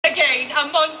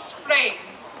amongst flames.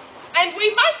 And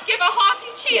we must give a hearty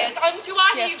cheers unto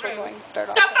our heroes. Sir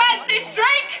Francis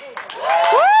Drake!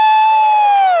 Woo!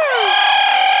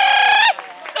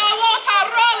 Sir Walter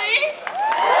Raleigh!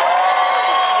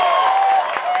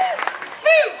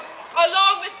 Who,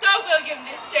 along with Sir William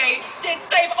this day, did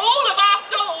save all of our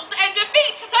souls and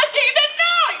defeat the demon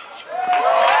knight!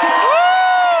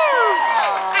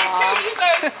 And to you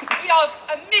both, we are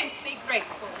immensely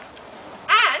grateful.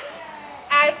 And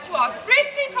as to our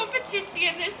friendly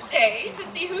competition this day, to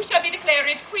see who shall be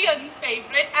declared Queen's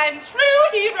favourite and true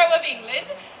hero of England,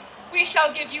 we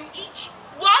shall give you each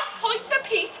 1 point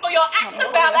apiece for your acts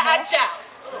of valour at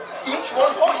joust. Each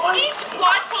 1 point? Each 1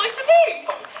 point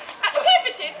apiece.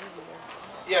 Pemberton.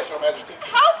 Yes, Your Majesty.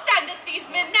 How standeth these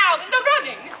men now in the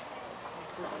running?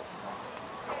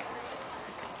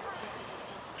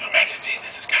 Your Majesty,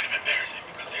 this is kind of embarrassing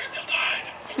because they're still tied.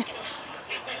 They're still tied.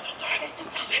 Yes, they're still tied. They're still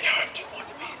tied. They now have 2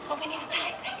 points apiece. Oh, we need a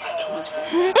tiebreaker. I know what to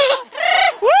do.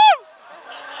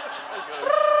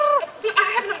 I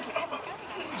have an idea.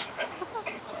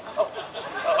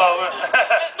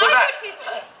 My good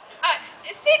people,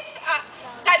 since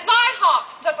that my heart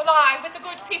doth lie with the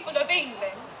good people of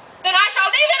England, then I shall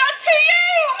leave it unto you,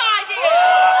 my dears.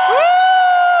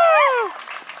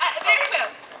 Very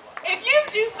well. If you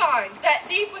do find that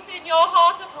deep within your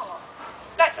heart of hearts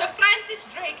that Sir Francis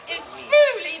Drake is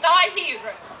truly thy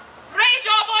hero, raise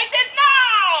your voices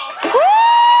now!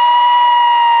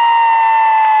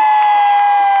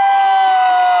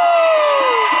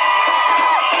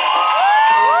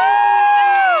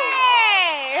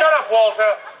 Shut up,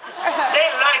 Walter. They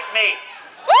like me.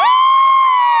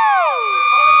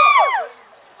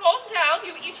 Calm down,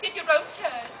 you each get your own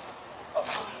turn.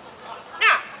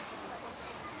 Now,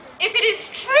 if it is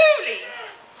truly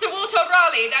Sir Walter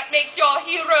Raleigh that makes your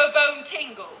hero bone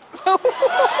tingle,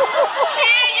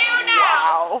 cheer you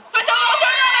now for Sir Walter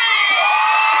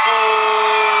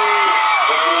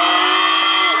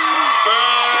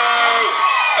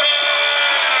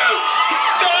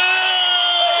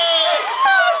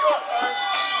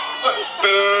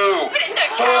Boo! But is there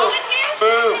a cow in here?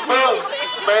 Boo! Boo!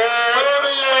 Whatever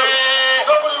you!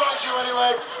 Nobody likes you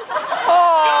anyway.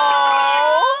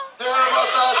 Their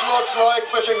mustache looks like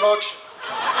fishing hooks.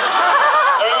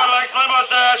 Everyone likes my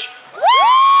mustache.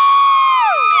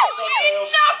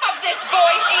 Enough of this,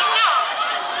 boys, enough!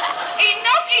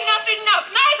 Enough, enough, enough!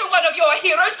 Neither one of your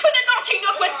heroes to the naughty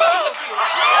nook with both of you!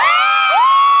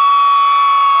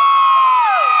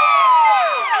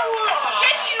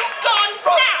 Get you gone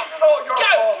now!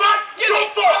 Go! Do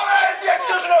it! It's the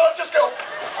executioner, let's just go.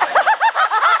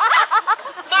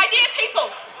 My dear people,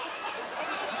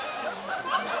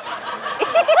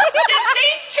 since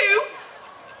these two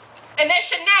and their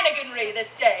shenaniganry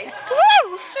this day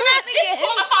have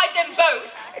disqualified them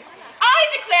both, I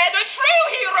declare the true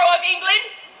hero of England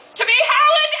to be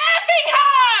Howard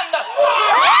Effingham!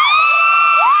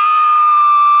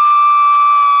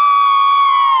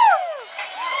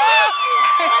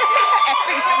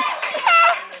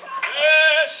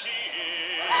 There she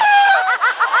is.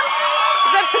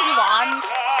 Is that his wand?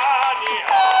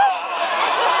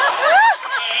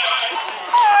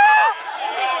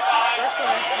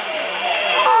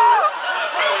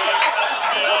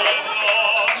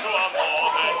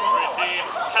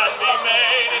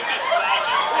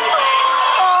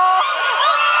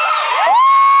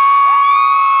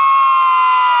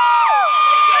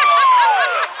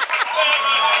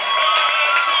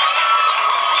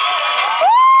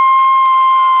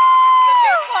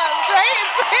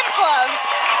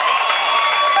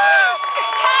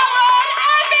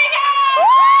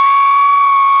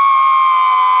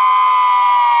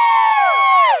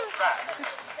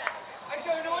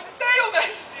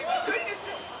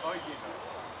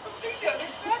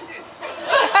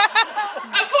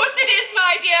 Of course it is,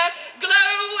 my dear.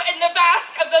 Glow in the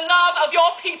bask of the love of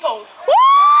your people.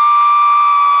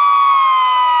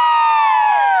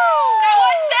 Now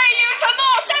what say you to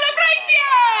more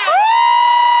celebration?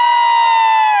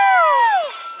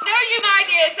 Know you, my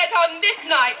dears, that on this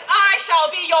night I shall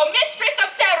be your mistress of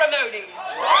ceremonies.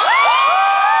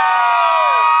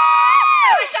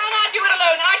 I shall not do it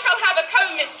alone. I shall have a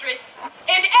co-mistress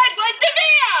in Edward de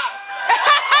Vere.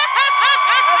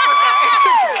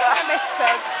 That makes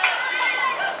sense.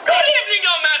 Good evening,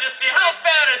 Your Majesty. How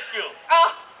fare is you?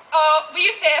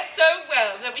 We fare so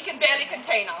well that we can barely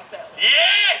contain ourselves.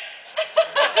 Yes!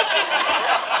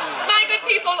 My good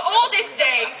people, all this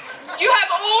day, you have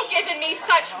all given me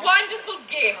such wonderful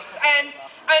gifts, and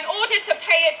in order to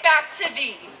pay it back to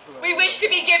thee, we wish to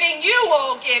be giving you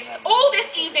all gifts all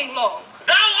this evening long.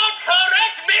 Thou art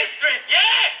correct, mistress,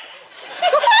 yes!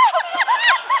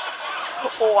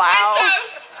 Wow. And so,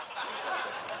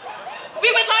 we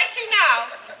would like to now,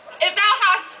 if thou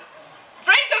hast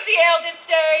drank of the ale this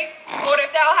day, or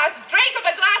if thou hast drank of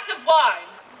a glass of wine,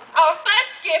 our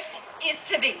first gift is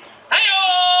to thee.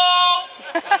 Hey-o!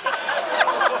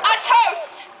 A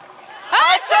toast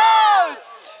A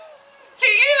toast! to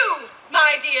you,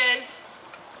 my dears,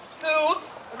 who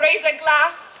raise a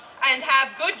glass and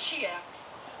have good cheer.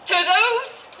 To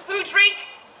those who drink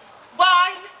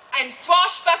wine and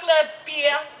swashbuckler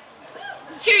beer.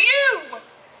 To you,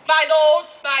 my lord,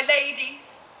 my lady,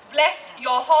 bless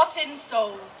your heart and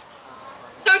soul.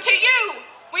 So to you,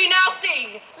 we now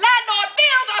sing, Landlord,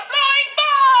 fill the flowing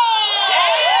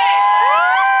bowl!